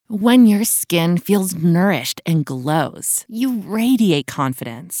When your skin feels nourished and glows, you radiate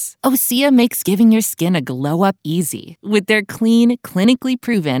confidence. Osea makes giving your skin a glow-up easy with their clean, clinically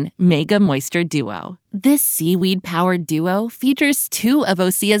proven Mega Moisture Duo. This seaweed-powered duo features two of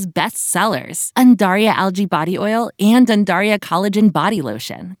Osea's best sellers, Undaria Algae Body Oil and Undaria Collagen Body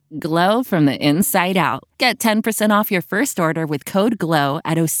Lotion. Glow from the inside out. Get 10% off your first order with code GLOW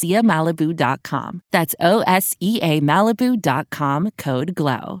at OseaMalibu.com. That's OSEAMalibu.com, code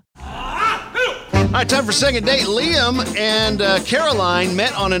GLOW. All right, time for second date. Liam and Caroline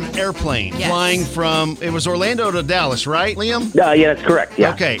met on an airplane flying from, it was Orlando to Dallas, right, Liam? Yeah, that's correct,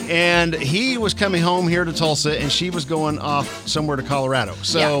 yeah. Okay, and he was coming home here to Tulsa, and she was going off somewhere to Colorado.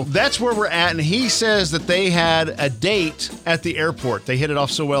 So that's where we're at, and he says that they had a date at the airport. They hit it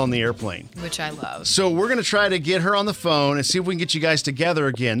off so well in the airplane. Which I love. So we're going to try to get her on the phone and see if we can get you guys together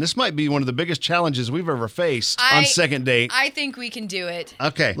again. This might be one of the biggest challenges we've ever faced on second date. I think we can do it.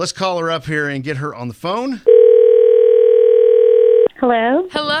 Okay, let's call her up here and get her on the phone. Hello?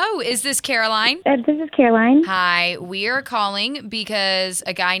 Hello, is this Caroline? This is Caroline. Hi, we are calling because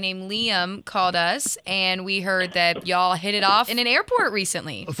a guy named Liam called us, and we heard that y'all hit it off in an airport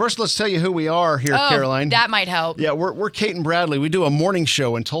recently. First, let's tell you who we are here, Caroline. That might help. Yeah, we're Cait and Bradley. We do a morning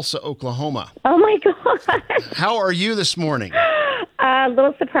show in Tulsa, Oklahoma. Oh, my God. How are you this morning? A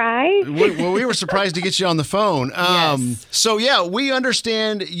little surprised. Well, we were surprised to get you on the phone. Yes. So, yeah, we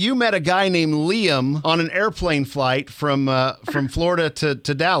understand you met a guy named Liam on an airplane flight from Florida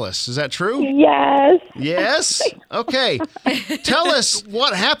to Dallas. Is that true? Yes. Yes? Okay. Tell us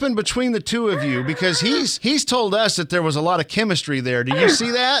what happened between the two of you, because he's told us that there was a lot of chemistry there. Do you see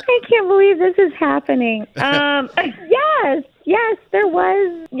that? I can't believe this is happening. Yes, there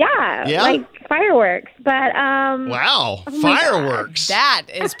was. Yeah. Like fireworks. But, wow. Fireworks. That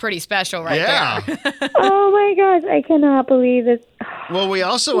is pretty special right there. Oh, my gosh. I cannot believe this. Well, we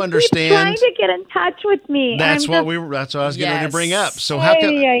also understand. Keep trying to get in touch with me. That's what I was getting ready to bring up. So how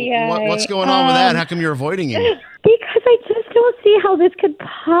come? What's going on with that? How come you're avoiding him? Because I just don't see how this could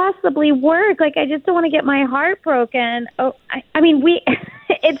possibly work. Like, I just don't want to get my heart broken. Oh, I mean,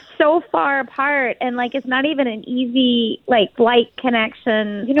 it's so far apart, and like it's not even an easy flight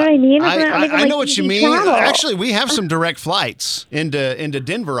connection. You know what I mean? I know what you mean. Travel. Actually, we have some direct flights into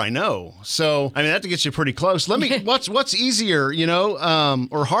Denver. I know. So I mean, that gets you pretty close. Let me. What's easier,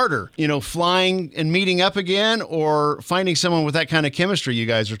 or harder? Flying and meeting up again, or finding someone with that kind of chemistry you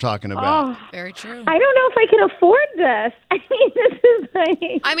guys are talking about? Oh, very true. I don't know if I can afford this. I mean, this is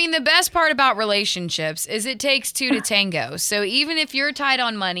like. I mean, the best part about relationships is it takes two to tango. So even if you're tight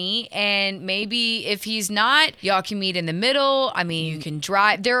on money, and maybe if he's not, y'all can meet in the middle. I mean, you can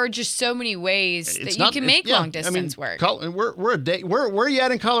drive. There are just so many ways that you can make long distance work. We're a day. Where are you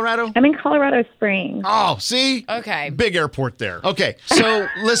at in Colorado? I'm in Colorado Springs. Oh, see? Okay. Big airport there. Okay, so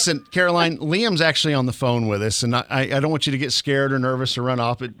listen, Caroline, Liam's actually on the phone with us, and I don't want you to get scared or nervous or run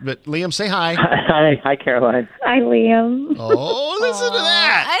off, but Liam, say hi. Hi, Caroline. Hi, Liam. Oh, listen to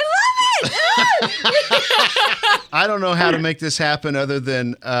that. I love it. I don't know how to make this happen other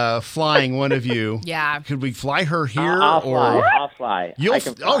than flying one of you. Yeah. Could we fly her here? I'll fly.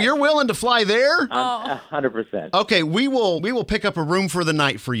 You're willing to fly there? 100%. Okay, we will pick up a room for the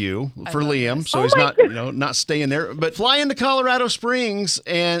night for you, for Liam, so he's not not staying there. But fly into Colorado Springs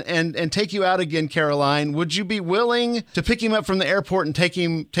and take you out again, Caroline. Would you be willing to pick him up from the airport and take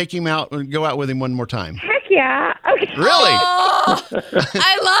him out and go out with him one more time? Heck yeah. Okay. Really? Oh,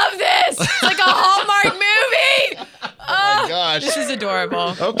 I love this. It's like a Hallmark movie. Oh my gosh. This is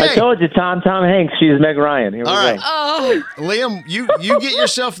adorable. Okay. I told you, Tom Hanks. She's Meg Ryan. Here we All right. go. Oh. Liam, you get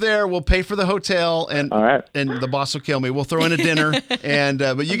yourself there. We'll pay for the hotel, and all right. And the boss will kill me. We'll throw in a dinner, and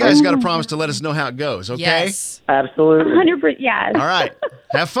but you guys got to promise to let us know how it goes, okay? Yes. Absolutely. 100%, yes. All right.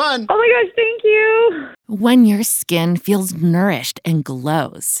 Have fun. Oh my gosh, thank you. When your skin feels nourished and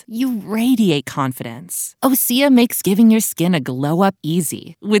glows, you radiate confidence. Osea makes giving your skin a glow-up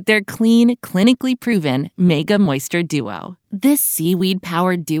easy with their clean, clinically proven Mega Moisture Duo. This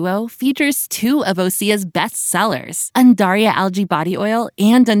seaweed-powered duo features two of Osea's best sellers, Undaria Algae Body Oil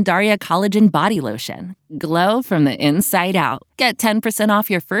and Undaria Collagen Body Lotion. Glow from the inside out. Get 10% off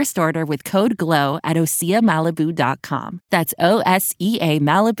your first order with code GLOW at OseaMalibu.com. That's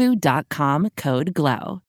OSEAMalibu.com, code GLOW.